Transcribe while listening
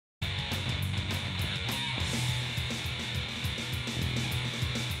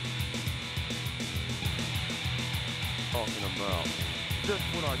talking about. That's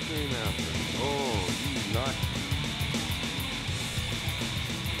what I came after. Oh, you nuts.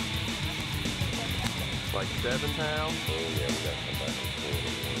 Like 7 pounds? Oh yeah, we got some back and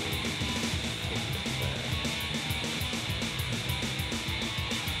forth.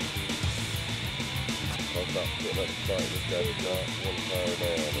 I was about to put another fight. This guy's got one fire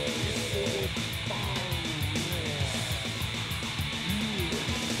down right here.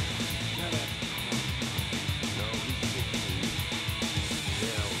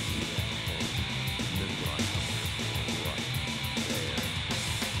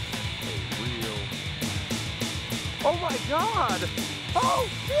 Oh my God! Oh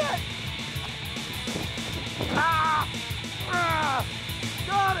shit! Ah! Ah!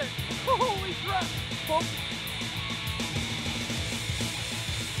 Got it! Holy crap! Oh.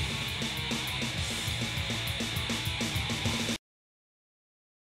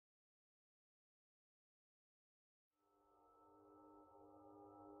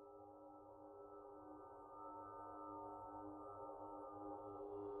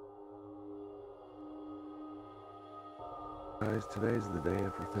 Guys, today's the day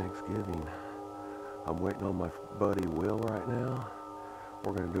after Thanksgiving. I'm waiting on my buddy Will right now.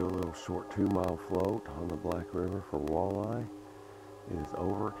 We're going to do a little short 2-mile float on the Black River for walleye. It is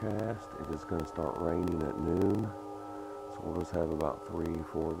overcast. It is going to start raining at noon. So we'll just have about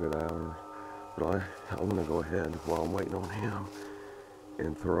 3-4 good hours. But I'm going to go ahead while I'm waiting on him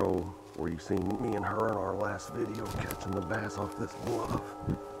and throw where you seen me and her in our last video catching the bass off this bluff.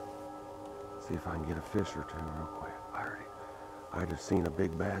 See if I can get a fish or two real quick. I just seen a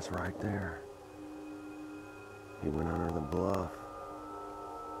big bass right there. He went under the bluff.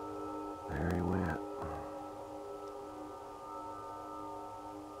 There he went.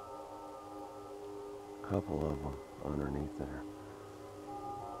 Couple of them underneath there.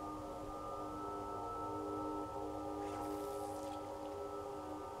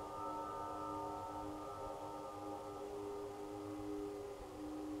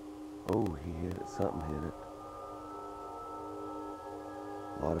 Oh, he hit it. Something hit it.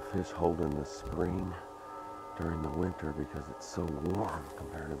 A lot of fish hold in the spring during the winter because it's so warm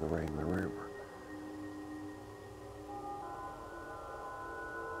compared to the regular river.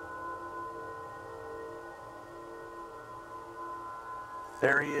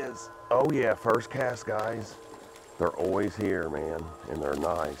 There he is. Oh yeah, first cast, guys. They're always here, man, and they're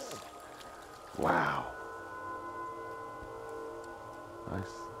nice. Wow. Nice.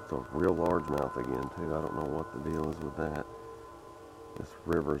 It's a real largemouth again, too. I don't know what the deal is with that. This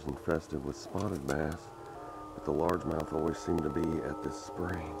river's infested with spotted bass, but the largemouth always seem to be at this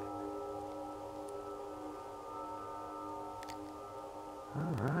spring.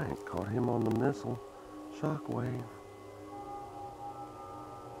 All right, caught him on the missile. Shockwave.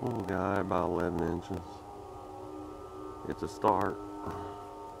 Little guy, about 11 inches. It's a start.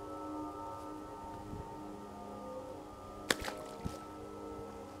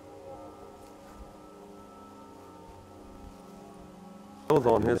 Was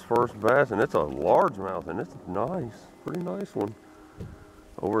on his first bass, and it's a largemouth, and it's nice, pretty nice one.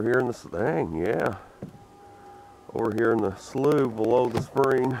 Over here in the dang, yeah, over here in the slough below the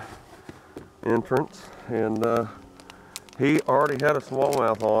spring entrance, and he already had a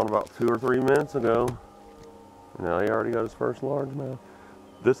smallmouth on about 2 or 3 minutes ago. Now he already got his first largemouth.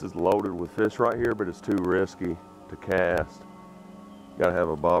 This is loaded with fish right here, but it's too risky to cast. Got to have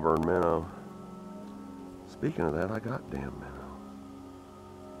a bobber and minnow. Speaking of that, I got damn minnow.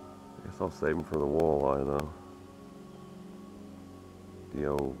 Guess I'll save them for the walleye though. The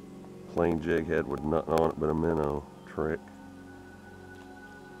old plain jig head with nothing on it but a minnow trick.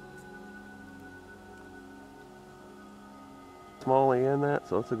 Smallie in that,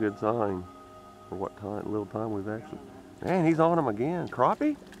 so it's a good sign for what time, little time we've actually. Man, he's on him again.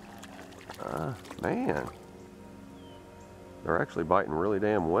 Crappie? Man. They're actually biting really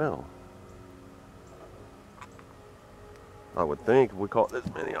damn well. I would think we caught this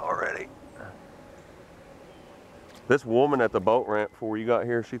many already. This woman at the boat ramp before you got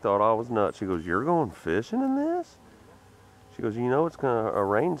here, she thought I was nuts. She goes, "You're going fishing in this?" She goes, "You know it's gonna, a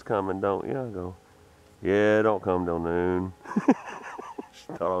rain's coming, don't you?" I go, "Yeah, don't come till noon." She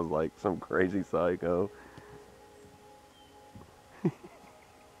thought I was like some crazy psycho.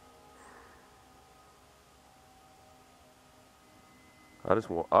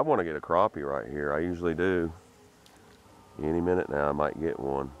 I want to get a crappie right here. I usually do. Any minute now I might get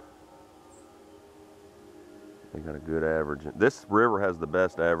one. They got a good average. This river has the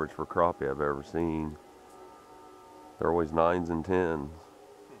best average for crappie I've ever seen. They're always 9s and 10s.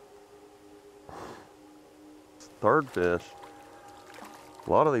 Third fish. A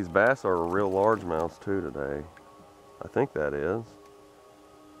lot of these bass are real largemouths too today. I think that is.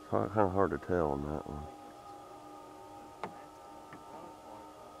 It's kind of hard to tell on that one.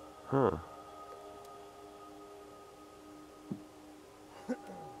 Huh.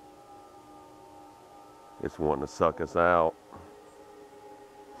 It's wanting to suck us out.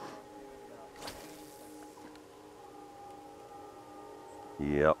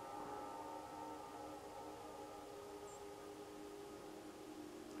 Yep.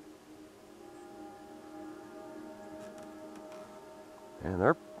 And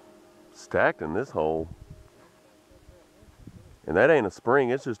they're stacked in this hole. And that ain't a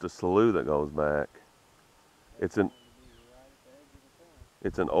spring, it's just a slough that goes back. It's an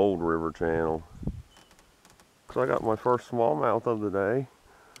old river channel. So I got my first smallmouth of the day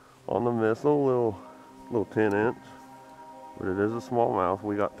on the missile, little 10-inch. But it is a smallmouth.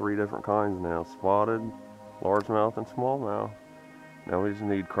 We got 3 different kinds now: spotted, largemouth, and smallmouth. Now we just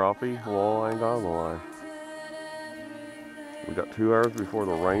need crappie, walleye, and goggle eye. We got 2 hours before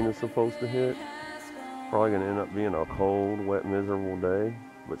the rain is supposed to hit. Probably gonna end up being a cold, wet, miserable day,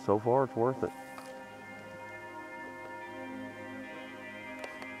 but so far it's worth it.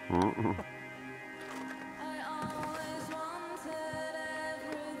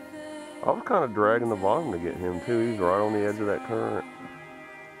 I was kind of dragging the bottom to get him too. He's right on the edge of that current.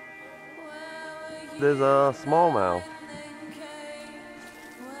 There's a smallmouth.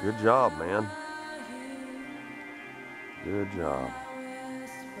 Good job, man. Good job.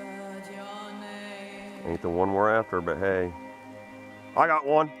 Ain't the one we're after, but hey. I got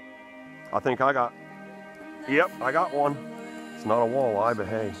one. I think I got, yep, I got one. It's not a walleye, but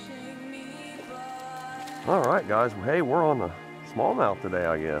hey. All right, guys. Hey, we're on the smallmouth today,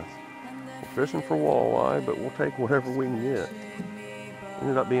 I guess. We're fishing for walleye, but we'll take whatever we can get.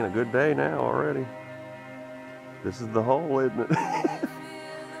 Ended up being a good day now already. This is the hole, isn't it?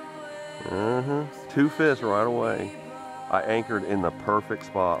 2 fish right away. I anchored in the perfect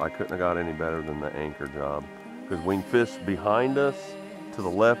spot. I couldn't have got any better than the anchor job. Because we can fish behind us, to the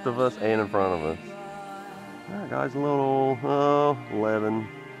left of us, and in front of us. All right, guys, a little 11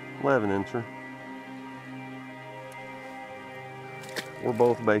 incher. We're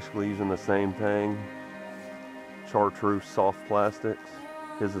both basically using the same thing. Chartreuse soft plastics.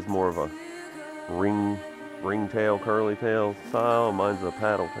 His is more of a ring tail, curly tail style. Mine's a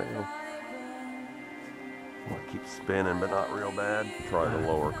paddle tail. Well, I keep spinning, but not real bad. Try the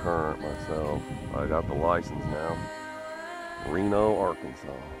lower current myself. I got the license now. Reno,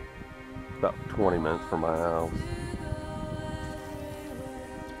 Arkansas. About 20 minutes from my house.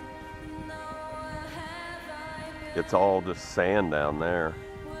 It's all just sand down there.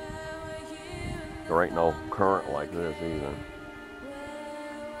 There ain't no current like this either.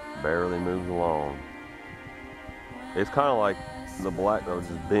 Barely moves along. It's kind of like the black though,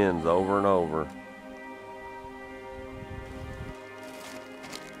 just bends over and over.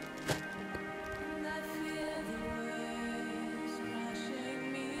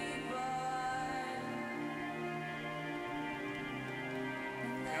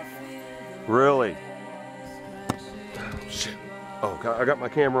 Really? Shit. Oh, I got my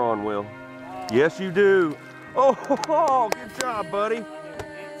camera on, Will. Yes, you do. Oh, good job, buddy.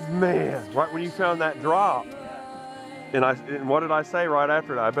 Man, right when you found that drop. And what did I say right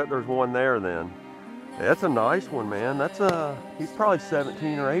after that? I bet there's one there then. That's a nice one, man. He's probably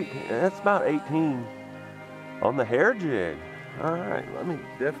 17 or 18. That's about 18 on the hair jig. All right, let me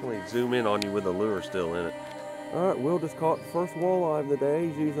definitely zoom in on you with the lure still in it. All right, Will just caught the first walleye of the day.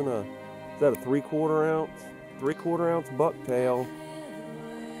 He's using is that a 3/4 ounce bucktail,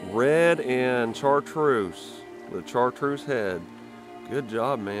 red and chartreuse with a chartreuse head. Good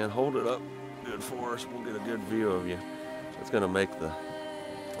job, man. Hold it up good for us. We'll get a good view of you. It's gonna make the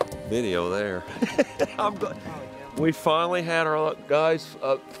video there. I'm glad. We finally had our luck, guys.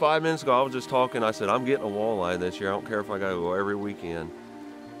 5 minutes ago, I was just talking. I said, I'm getting a walleye this year. I don't care if I gotta go every weekend.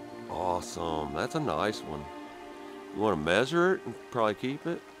 Awesome. That's a nice one. You want to measure it and probably keep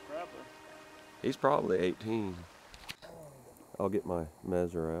it? Probably. He's probably 18. I'll get my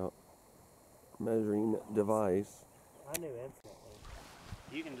measuring device. I knew instantly.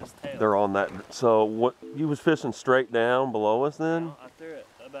 You can just tell. They're on that. So what? You was fishing straight down below us then? No, I threw it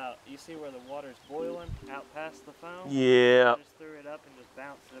about. You see where the water's boiling out past the foam? Yeah. I just threw it up and just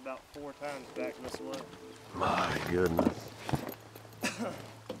bounced it about 4 times back this way. My goodness.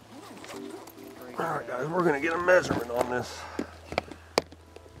 All right, guys, we're gonna get a measurement on this.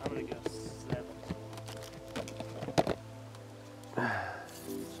 I'm gonna go 7.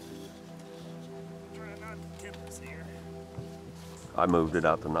 Try not to tip this here. I moved it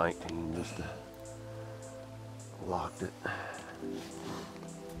out to 19 just to locked it.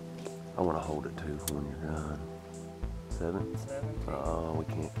 I want to hold it too when you're done. 7? 17. Oh, we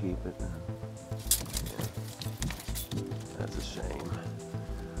can't keep it. That's a shame.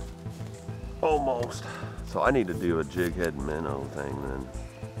 Almost. So I need to do a jig head minnow thing then,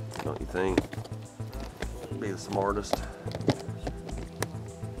 don't you think? Be the smartest.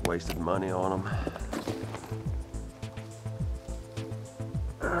 Wasted money on them.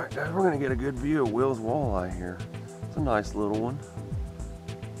 Alright guys, we're gonna get a good view of Will's walleye here. It's a nice little one.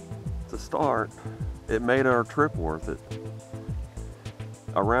 It's a start. It made our trip worth it.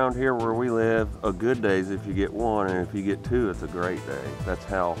 Around here where we live, a good day is if you get one, and if you get two, it's a great day. That's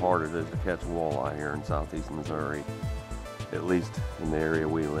how hard it is to catch walleye here in southeast Missouri, at least in the area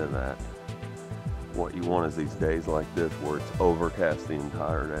we live at. What you want is these days like this where it's overcast the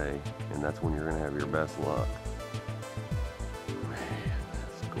entire day, and that's when you're gonna have your best luck. Man,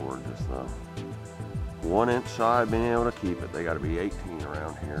 that's gorgeous though. 1 inch shy of being able to keep it. They gotta be 18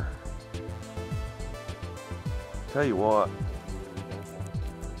 around here. Tell you what,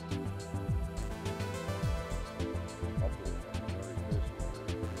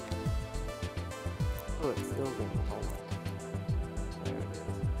 Oh, it's still going home. there it is.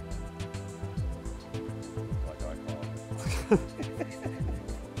 Like I call it.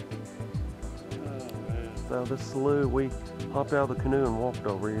 So this slough, we hopped out of the canoe and walked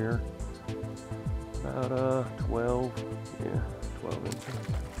over here. About 12 inches.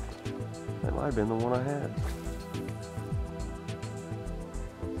 That might have been the one I had.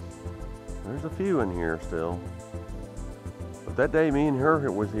 There's a few in here still. But that day me and her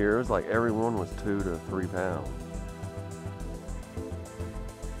was here, it was like every one was 2 to 3 pounds.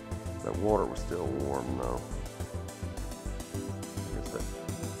 That water was still warm though. I guess that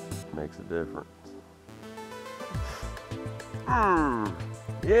makes a difference.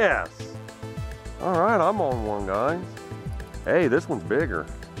 Yes! Alright, I'm on one, guys. Hey, this one's bigger.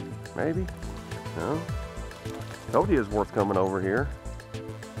 Maybe? No? Told you it's worth coming over here.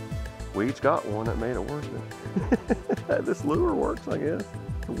 We each got one that made it worth it. This lure works, I guess.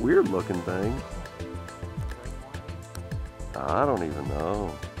 It's a weird looking thing. I don't even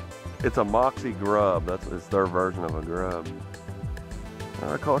know. It's a Moxie grub. It's their version of a grub.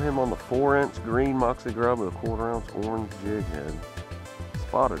 I caught him on the 4-inch green Moxie grub with a 1/4 ounce orange jig head.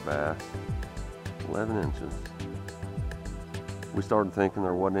 Spotted bass. 11 inches. We started thinking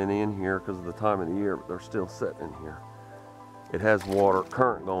there wasn't any in here because of the time of the year, but they're still sitting in here. It has water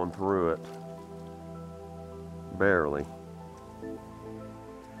current going through it. Barely.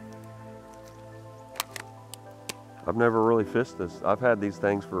 I've never really fished this. I've had these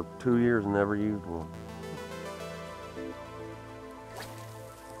things for 2 years and never used one.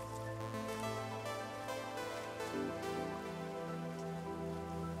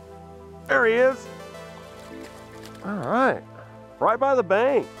 There he is. All right. Right by the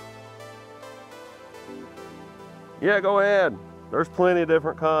bank. Yeah, go ahead. There's plenty of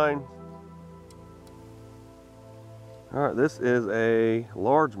different kinds. All right, this is a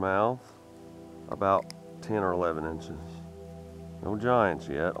largemouth, about 10 or 11 inches. No giants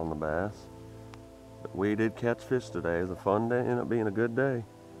yet on the bass. But we did catch fish today. It was a fun day, ended up being a good day.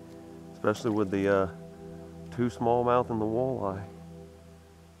 Especially with the 2 smallmouth and the walleye.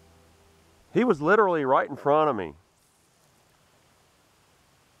 He was literally right in front of me.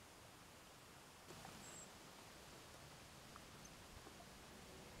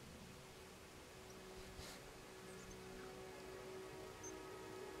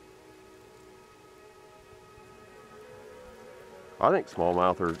 I think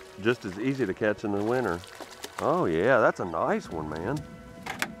smallmouth are just as easy to catch in the winter. Oh yeah, that's a nice one, man.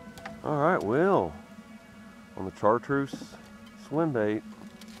 All right, Will. On the chartreuse swim bait.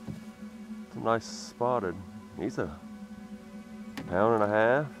 It's a nice spotted. He's a 1.5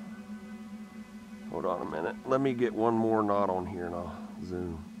 pounds. Hold on a minute. Let me get one more knot on here and I'll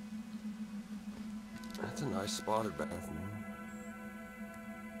zoom. That's a nice spotted bass, man.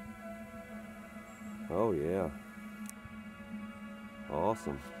 Oh yeah.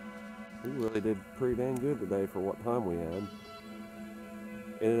 Awesome. We really did pretty dang good today for what time we had.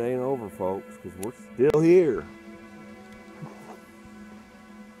 And it ain't over, folks, because we're still here.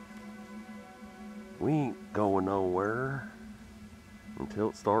 We ain't going nowhere until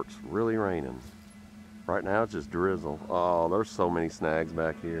it starts really raining. Right now it's just drizzle. Oh, there's so many snags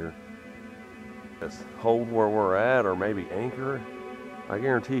back here. Just hold where we're at or maybe anchor. I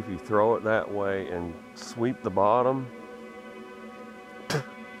guarantee if you throw it that way and sweep the bottom,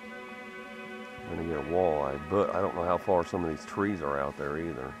 I'm gonna get a walleye, but I don't know how far some of these trees are out there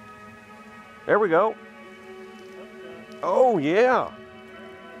either. There we go. Oh yeah.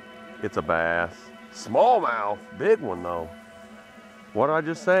 It's a bass. Smallmouth, big one though. What did I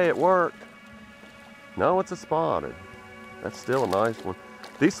just say? It worked. No, it's a spotted. That's still a nice one.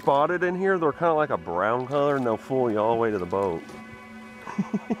 These spotted in here, they're kind of like a brown color and they'll fool you all the way to the boat.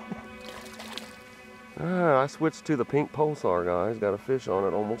 I switched to the pink pulsar, guys. Got a fish on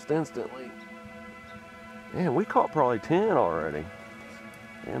it almost instantly. Man, we caught probably 10 already.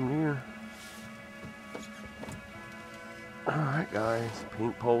 Damn near. Alright guys,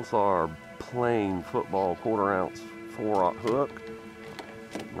 pink pulsar, plain football 1/4 ounce 4-aught hook.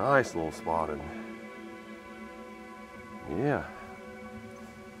 Nice little spotted. Yeah.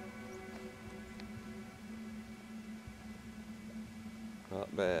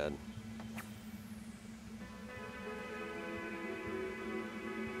 Not bad.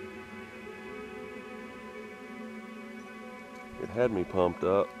 It had me pumped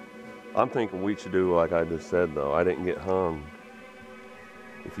up. I'm thinking we should do like I just said though. I didn't get hung.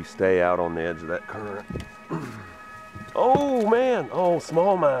 If you stay out on the edge of that current. Oh man, oh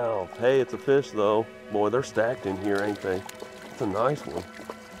smallmouth. Hey, it's a fish though. Boy, they're stacked in here, ain't they? It's a nice one.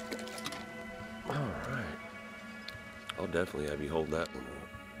 All right. I'll definitely have you hold that one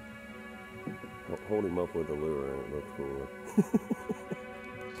up. Hold him up with the lure and it looks cooler.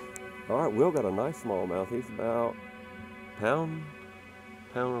 All right, Will got a nice smallmouth. He's about pound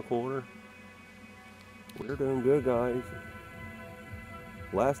and a quarter. We're doing good, guys.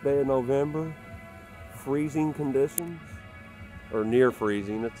 Last day of November, freezing conditions, or near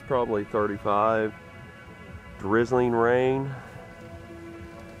freezing. It's probably 35, drizzling rain.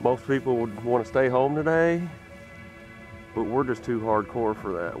 Most people would want to stay home today, but we're just too hardcore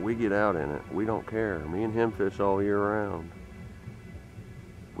for that. We get out in it. We don't care. Me and him fish all year round.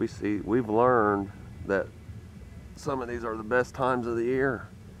 We've learned that some of these are the best times of the year.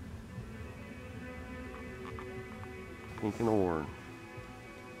 Pink and orange.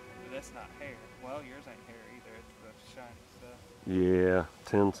 That's not hair. Well, yours ain't hair either. It's the shiny stuff. Yeah,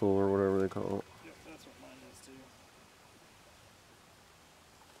 tinsel or whatever they call it. Yep, that's what mine is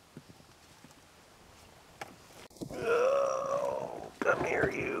too. Oh, come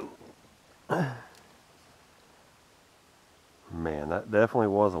here, you. Man, that definitely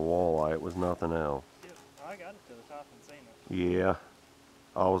was a walleye. It was nothing else. Yep, I got it to the top and seen it. Yeah,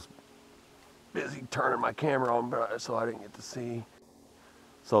 I was busy turning my camera on, so I didn't get to see.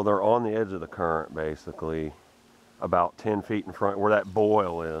 So they're on the edge of the current, basically, about 10 feet in front where that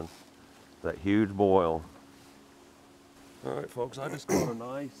boil is, that huge boil. All right, folks, I just caught a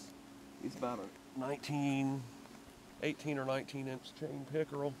nice, he's about a 18 or 19 inch chain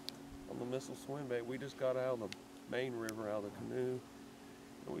pickerel on the missile swim bait. We just got out of the main river, out of the canoe,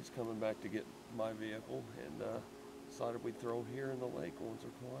 and we was coming back to get my vehicle, and decided we'd throw here in the lake once or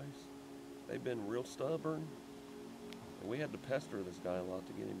twice. They've been real stubborn, and we had to pester this guy a lot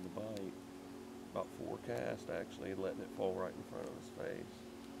to get him to bite. About 4 casts actually, letting it fall right in front of his face.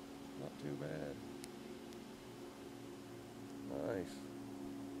 Not too bad. Nice.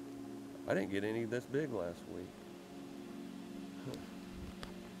 I didn't get any this big last week.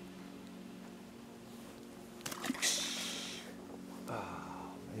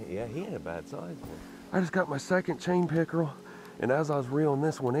 Yeah, he ain't a bad size one. I just got my second chain pickerel, and as I was reeling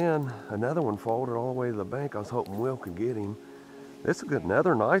this one in, another one folded all the way to the bank. I was hoping Will could get him. This is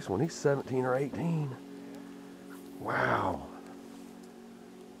another nice one. He's 17 or 18. Wow.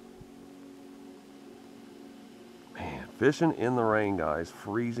 Man, fishing in the rain, guys,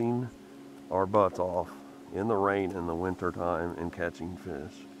 freezing our butts off in the rain in the winter time and catching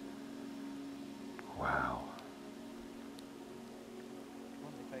fish. Wow.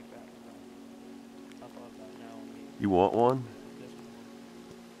 You want one?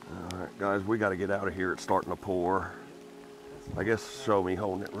 All right, guys, we got to get out of here. It's starting to pour. I guess show me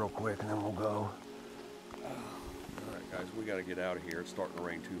holding it real quick and then we'll go. All right, guys, we got to get out of here. It's starting to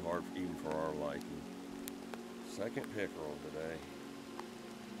rain too hard even for our liking. Second pickerel today.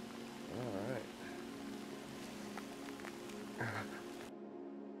 All right.